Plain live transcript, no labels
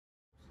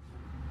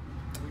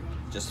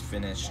Just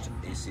finished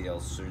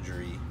ACL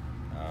surgery.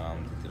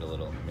 Did a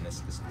little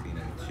meniscus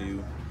cleaning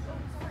too.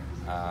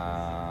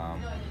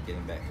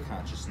 Getting back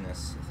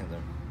consciousness. I think the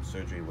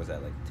surgery was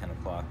at like 10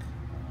 o'clock.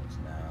 It's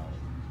now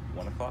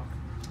 1 o'clock.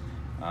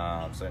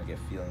 Starting to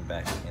get feeling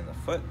back in the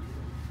foot.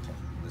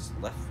 This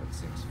left foot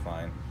seems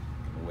fine.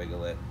 Can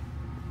wiggle it.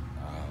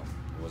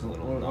 It was a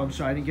little numb. I'm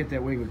sorry, I didn't get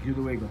that wiggle. Do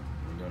the wiggle.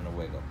 I'm doing the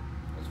wiggle.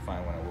 It was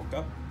fine when I woke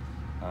up.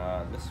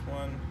 This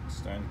one is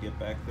starting to get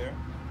back there.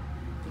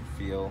 Can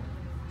feel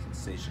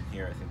sensation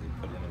here. I think they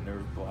put in a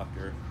nerve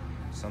blocker,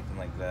 something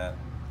like that.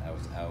 I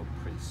was out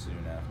pretty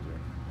soon after.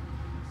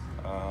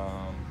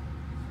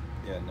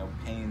 Yeah, no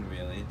pain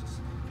really. It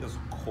just feels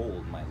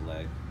cold, my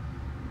leg.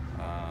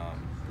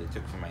 They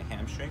took from my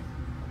hamstring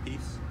a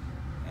piece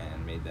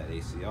and made that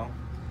ACL,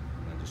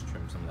 and then just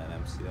trimmed some of that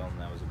MCL, and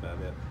that was about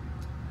it.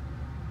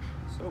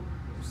 So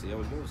we'll see how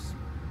it goes.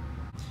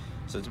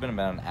 So it's been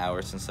about an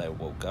hour since I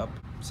woke up.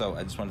 So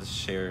I just wanted to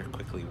share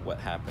quickly what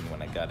happened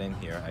when I got in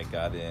here. I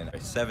got in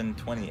at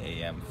 7:20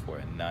 a.m. for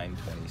a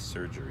 9:20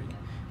 surgery.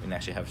 We didn't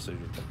actually have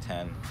surgery till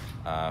 10.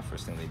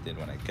 First thing they did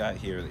when I got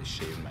here, they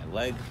shaved my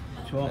leg.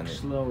 Talk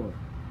slower.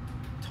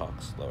 Talk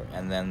slower.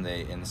 And then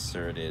they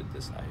inserted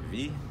this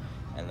IV,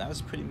 and that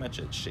was pretty much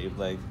it. Shaved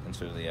leg,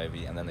 inserted the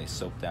IV, and then they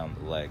soaked down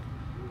the leg.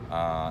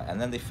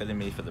 And then they fitted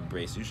me for the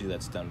brace. Usually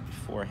that's done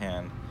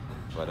beforehand,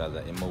 but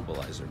the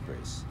immobilizer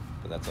brace.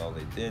 But that's all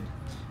they did.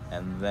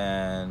 And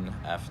then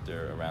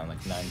after around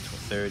like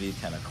 9:30,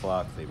 10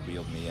 o'clock, they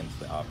wheeled me into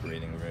the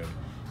operating room,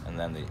 and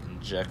then they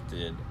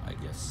injected, I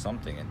guess,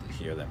 something into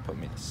here that put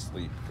me to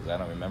sleep, because I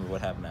don't remember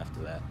what happened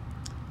after that.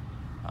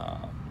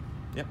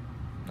 Yep,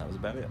 that was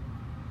about it.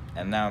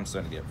 And now I'm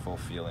starting to get full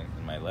feeling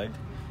in my leg.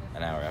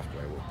 An hour after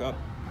I woke up,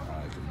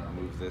 I can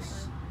move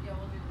this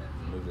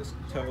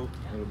toe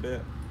a little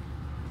bit,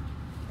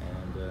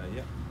 and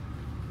yeah,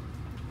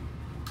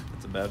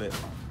 that's about it.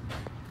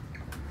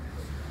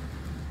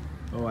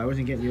 Oh, I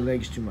wasn't getting your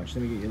legs too much.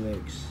 Let me get your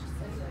legs.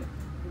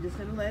 You're just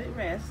gonna let it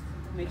rest.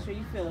 Make sure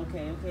you feel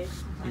okay, okay?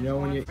 You know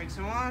when you bring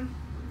some on.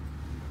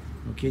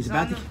 Okay, he's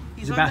about to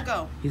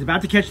go. He's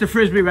about to catch the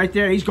frisbee right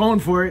there. He's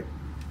going for it.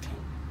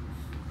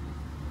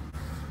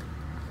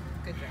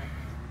 Good job.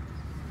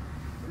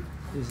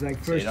 It's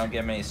like So you first. don't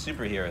get many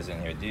superheroes in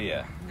here, do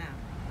you? No.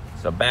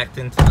 So backed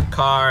into the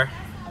car.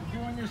 I'm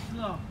doing this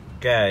slow.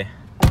 Okay.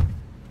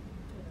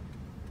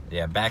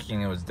 Yeah,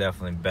 backing it was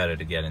definitely better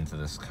to get into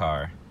this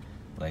car.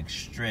 Like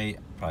straight.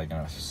 Probably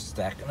gonna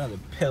stack another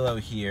pillow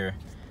here.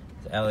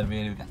 The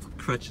elevator. We got the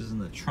crutches in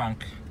the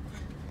trunk,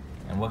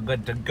 and we're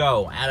good to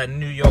go out of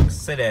New York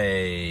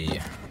City.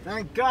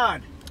 Thank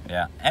God.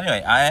 Yeah.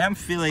 Anyway, I am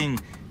feeling.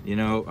 You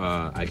know,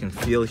 I can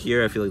feel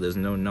here. I feel like there's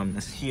no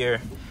numbness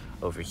here.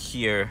 Over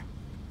here,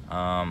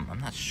 I'm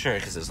not sure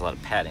because there's a lot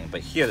of padding,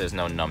 but here there's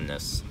no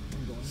numbness.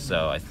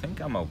 So I think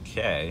I'm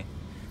okay.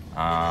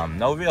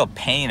 No real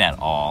pain at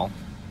all.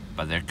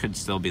 But there could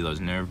still be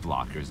those nerve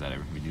blockers that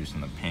are reducing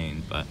the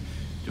pain, but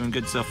doing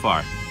good so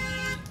far.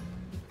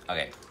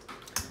 Okay,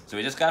 so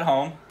we just got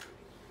home.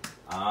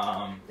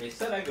 They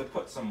said I could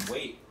put some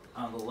weight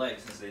on the leg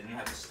since they didn't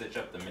have to stitch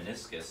up the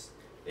meniscus.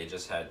 They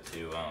just had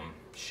to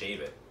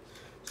shave it.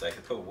 So I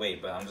could put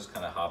weight, but I'm just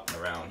kind of hopping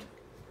around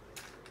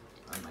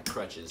on my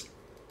crutches.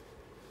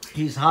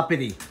 He's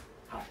hoppity.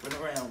 Hopping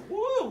around,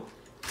 woo!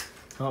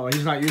 Oh,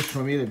 he's not used to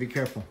him either. Be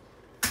careful.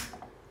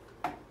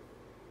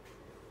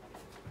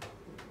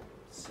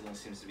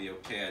 Seems to be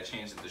okay. I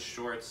changed it to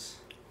shorts.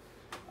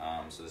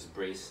 So this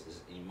brace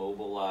is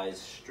immobilized,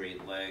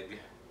 straight leg.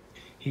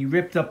 He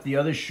ripped up the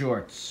other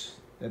shorts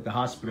that the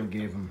hospital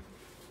gave him.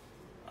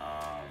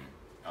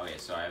 Okay,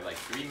 so I have like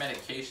 3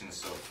 medications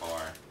so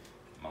far.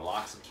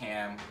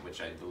 Meloxicam,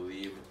 which I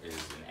believe is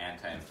an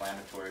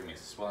anti-inflammatory,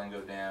 makes the swelling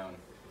go down.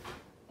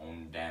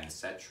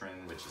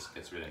 Ondansetron, which just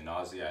gets rid of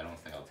nausea. I don't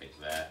think I'll take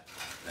that.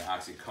 Then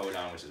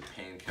oxycodone, which is a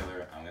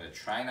painkiller. I'm gonna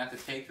try not to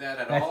take that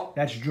at all.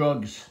 That's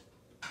drugs.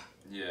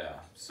 Yeah,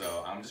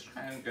 so I'm just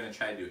gonna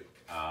try to do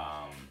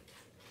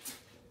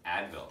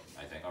Advil,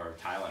 I think, or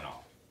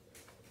Tylenol.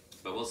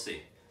 But we'll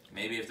see.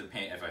 Maybe if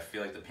I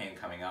feel like the pain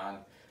coming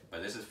on.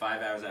 But this is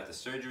 5 hours after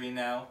surgery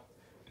now.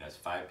 You know, it's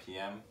 5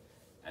 p.m.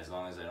 As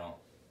long as I don't,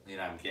 you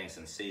know, I'm getting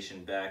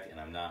sensation back, and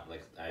I'm not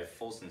like I have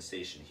full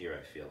sensation here.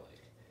 I feel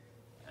like,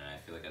 and I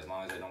feel like as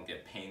long as I don't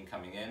get pain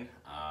coming in,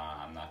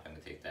 I'm not gonna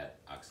take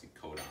that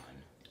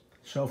oxycodone.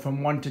 So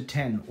from 1 to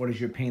 10, what is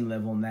your pain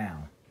level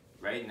now?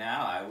 Right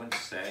now, I wouldn't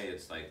say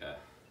it's like a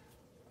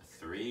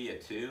 3, a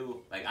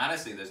 2. Like,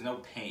 honestly, there's no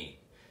pain.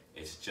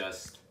 It's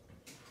just,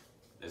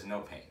 there's no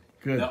pain.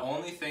 Good. The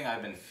only thing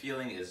I've been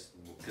feeling is,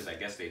 because I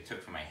guess they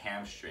took from my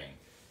hamstring,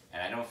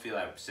 and I don't feel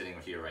I'm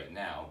sitting here right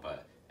now,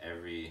 but I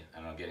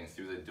don't know, getting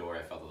through the door,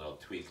 I felt a little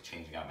tweak.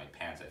 Changing out my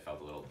pants, I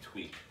felt a little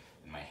tweak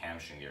in my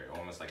hamstring area,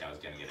 almost like I was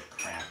going to get a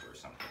cramp or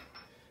something,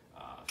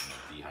 from a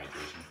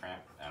dehydration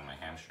cramp out of my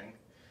hamstring.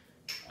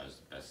 That was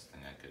the best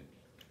thing I could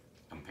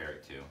compare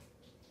it to.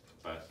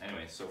 But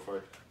anyway, so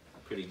far,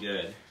 pretty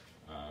good.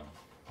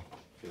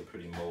 Feel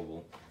pretty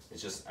mobile. It's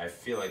just, I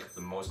feel like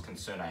the most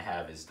concern I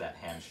have is that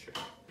hamstring.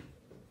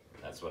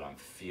 That's what I'm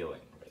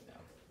feeling right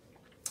now.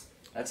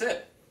 that's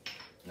it.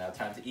 Now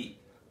time to eat.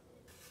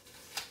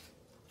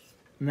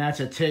 And that's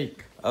a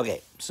take.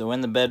 Okay, so we're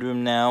in the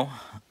bedroom now,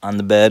 on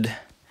the bed.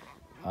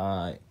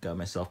 I got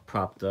myself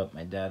propped up.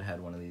 My dad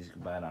had one of these. You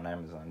can buy it on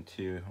Amazon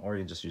too, or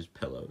you just use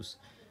pillows.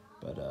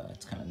 But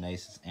it's kind of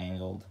nice. It's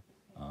angled,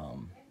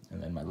 and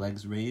then my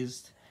legs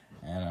raised,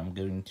 and I'm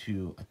going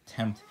to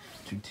attempt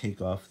to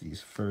take off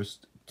these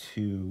first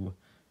two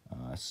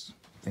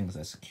things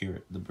that secure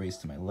the brace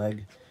to my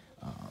leg,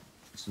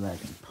 so that I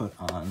can put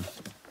on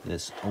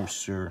this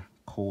Oster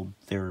cold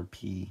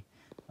therapy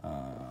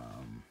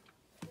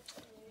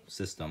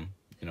system.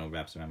 You know,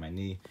 wraps around my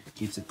knee,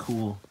 keeps it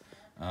cool.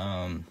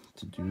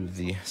 To do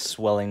the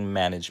swelling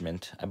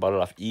management. I bought it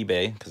off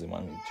eBay because they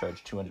wanted me to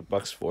charge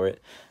 $200 for it.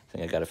 I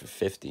think I got it for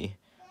 50.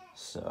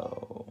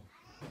 So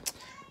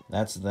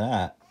that's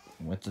that.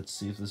 Let's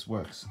see if this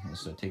works.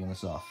 Let's start taking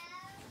this off.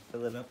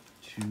 Fill it up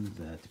to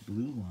that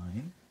blue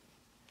line.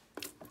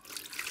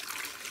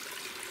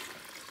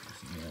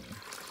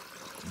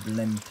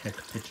 Blend Tech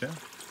picture.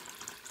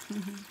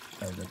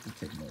 Oh, that did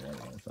take more water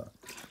than I thought.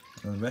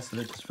 And the rest of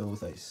it just fill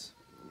with ice.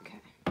 Okay.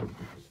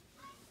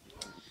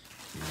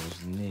 There's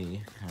the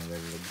knee, kind of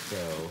ready to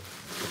go.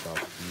 Took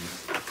off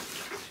these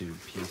two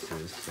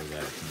pieces so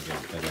that it can get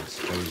better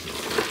exposure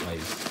to the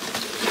ice.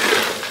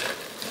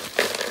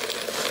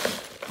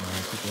 I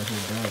took that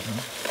whole bag,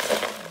 huh?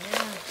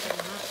 Yeah,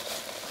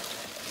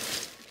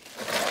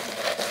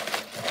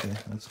 Okay,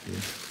 that's good.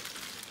 Let's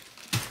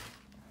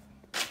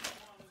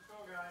go,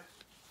 guys.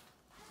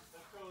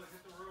 Let's go. Let's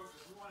hit the road.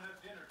 We want to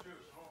have dinner too.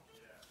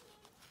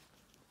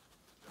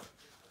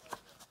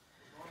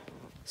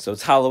 So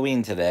it's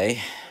Halloween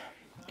today.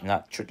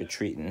 Not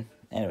trick-or-treating.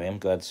 Anyway, I'm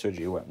glad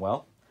surgery went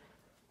well.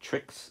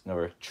 Treats,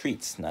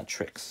 not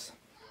tricks.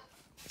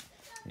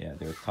 Yeah,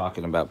 they were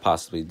talking about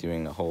possibly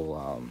doing a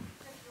whole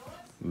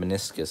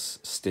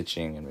meniscus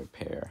stitching and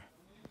repair.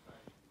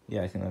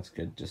 Yeah, I think that's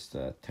good. Just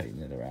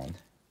tighten it around.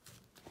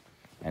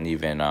 And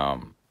even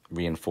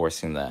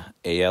reinforcing the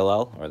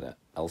ALL or the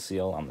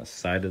LCL on the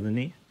side of the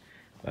knee.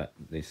 But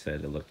they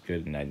said it looked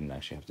good and I didn't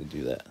actually have to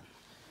do that. So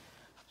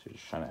we're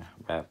just trying to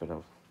wrap it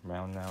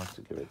around now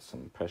to give it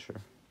some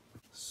pressure.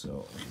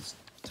 So it's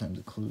time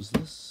to close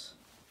this.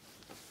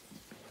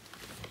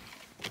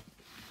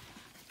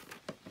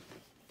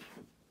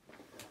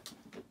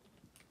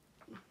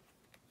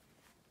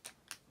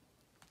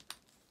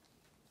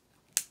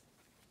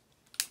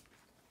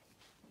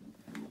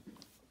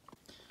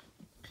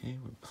 Okay,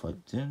 we're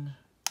plugged in.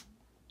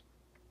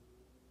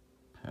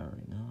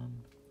 Powering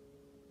on.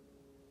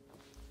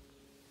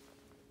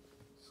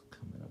 It's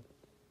coming up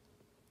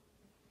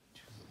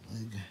to the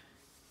leg.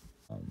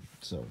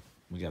 So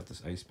we got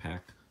this ice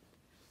pack,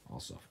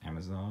 also off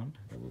Amazon,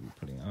 that we'll be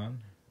putting on.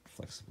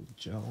 Flexible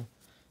gel,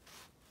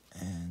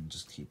 and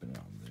just keeping it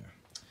on there.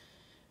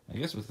 I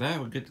guess with that,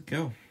 we're good to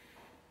go.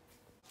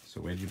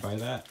 So where'd you buy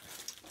that?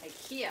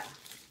 IKEA.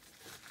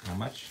 How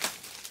much?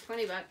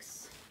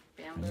 $20.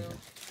 Bamboo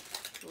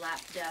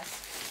lap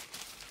desk.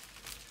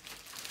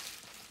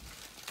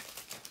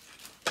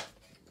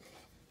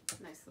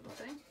 Nice little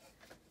thing.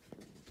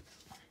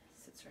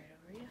 Sits right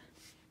over you.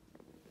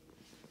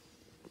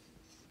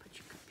 Put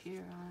your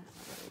computer on it.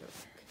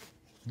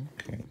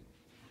 Okay.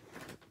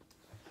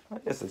 I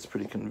guess that's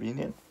pretty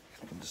convenient.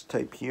 I can just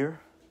type here,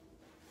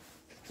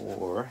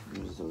 or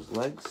use those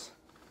legs.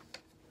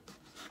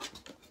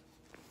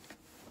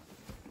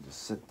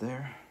 Just sit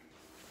there.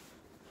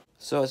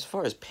 So as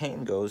far as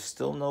pain goes,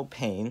 still no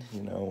pain.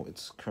 You know,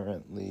 it's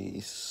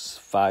currently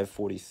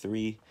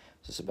 5:43,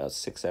 just about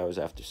 6 hours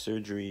after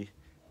surgery.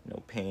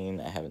 No pain.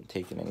 I haven't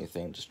taken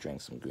anything. Just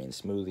drank some green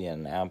smoothie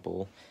and an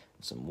apple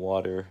and some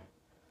water.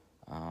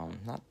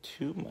 Not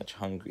too much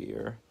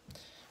hungrier.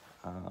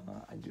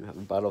 I do have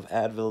a bottle of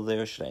Advil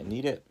there, should I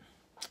need it.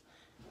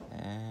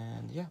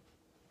 And yeah.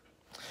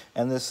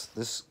 And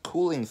this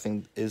cooling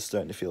thing is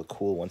starting to feel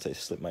cool once I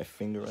slip my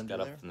finger under there.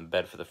 Got up from the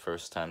bed for the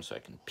first time so I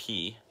can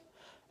pee.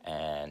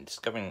 And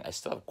discovering I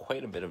still have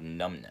quite a bit of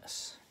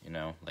numbness. You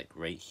know, like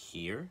right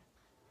here,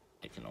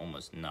 I can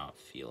almost not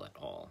feel at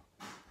all.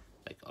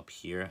 Like up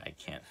here, I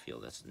can't feel.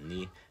 That's the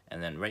knee.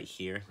 And then right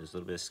here, there's a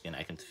little bit of skin.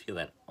 I can feel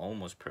that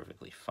almost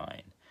perfectly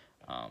fine.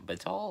 But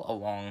it's all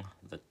along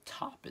the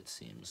top, it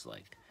seems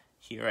like.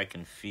 Here I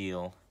can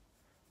feel,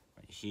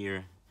 right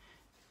here.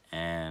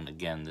 And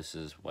again, this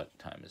is, what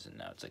time is it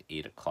now? It's like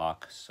 8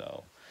 o'clock,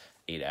 so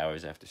 8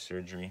 hours after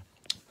surgery.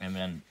 And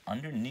then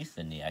underneath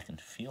the knee, I can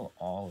feel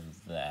all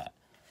of that.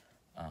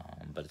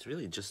 But it's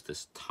really just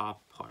this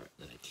top part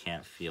that I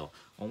can't feel,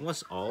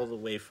 almost all the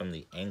way from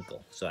the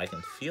ankle. So I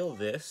can feel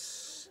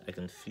this. I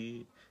can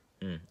feel,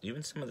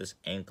 even some of this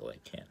ankle I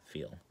can't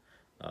feel.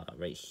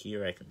 Right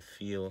here I can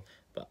feel,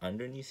 but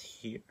underneath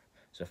here,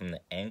 so from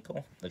the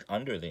ankle, like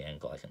under the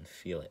ankle, I can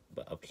feel it.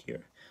 But up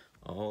here,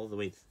 all the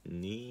way to the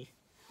knee,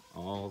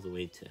 all the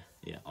way to,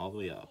 all the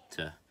way up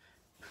to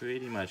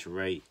pretty much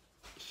right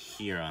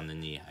here on the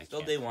knee.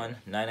 Still day one,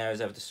 9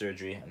 hours after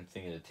surgery. I'm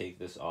thinking to take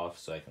this off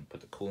so I can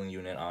put the cooling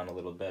unit on a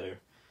little better.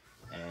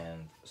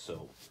 And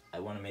so I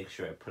want to make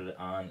sure I put it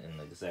on in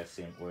the exact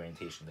same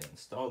orientation they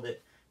installed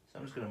it. So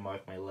I'm just going to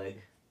mark my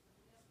leg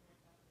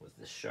with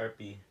the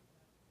Sharpie.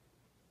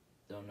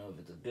 Don't know if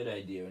it's a good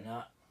idea or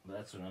not, but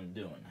that's what I'm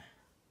doing.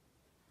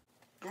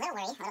 I'm a little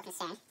worried, a little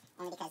concerned,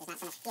 only because there's not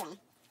so much feeling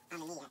on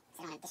the knee yet,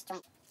 so I don't want to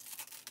disjoint.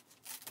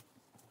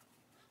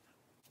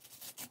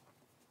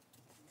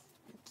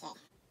 Okay.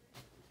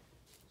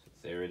 So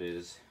there it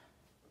is,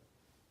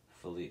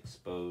 fully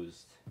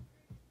exposed.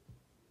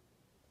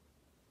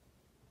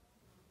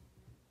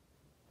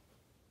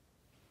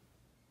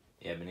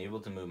 Yeah, I've been able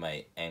to move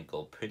my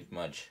ankle pretty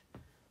much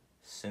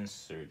since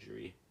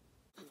surgery.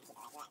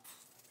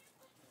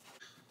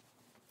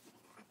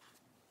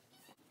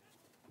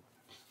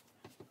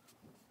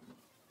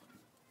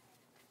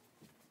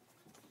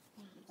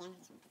 Again, I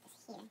just want to put this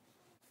here.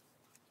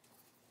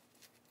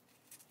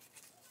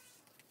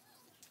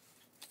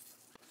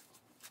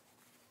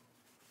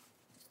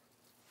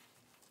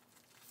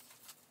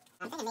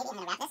 I'm thinking maybe I'm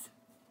going to wrap this,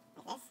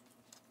 like this.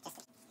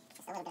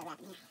 Just a little bit of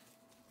wrapping here.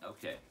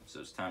 Okay, so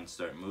it's time to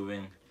start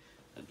moving.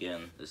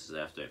 Again, this is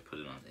after I put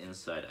it on the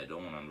inside. I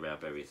don't want to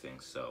unwrap everything,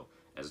 so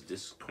as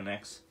this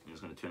connects, I'm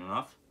just going to turn it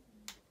off.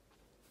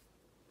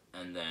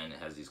 And then it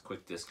has these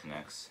quick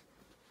disconnects.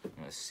 I'm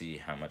going to see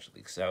how much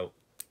leaks out.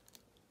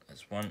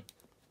 That's one,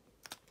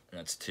 and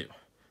that's two.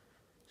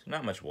 So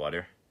not much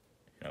water,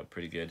 you know,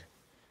 pretty good.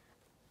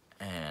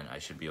 And I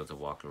should be able to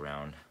walk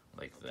around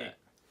like that. Okay.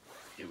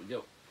 Here we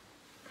go.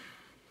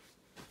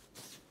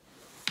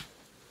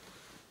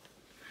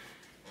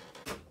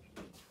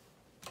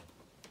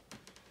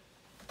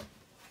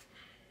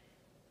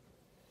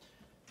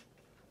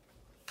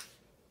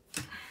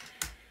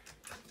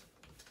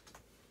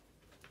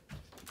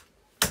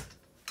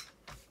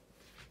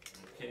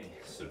 Okay,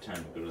 so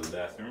time to go to the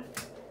bathroom.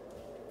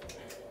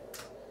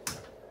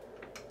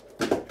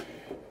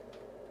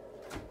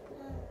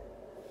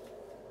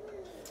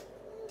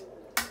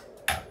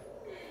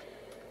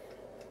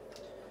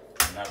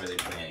 I'm not really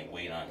putting any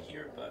weight on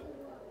here, but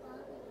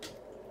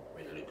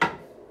ready to go.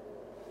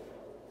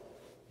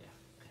 Yeah,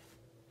 okay.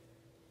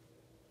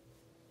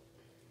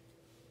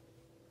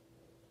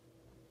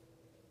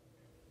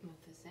 Move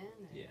this in. Or?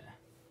 Yeah.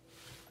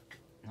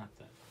 Not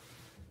that.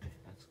 Okay,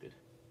 that's good.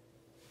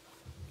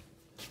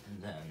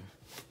 And then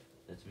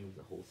let's move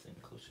the whole thing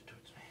closer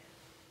towards me.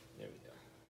 There we go.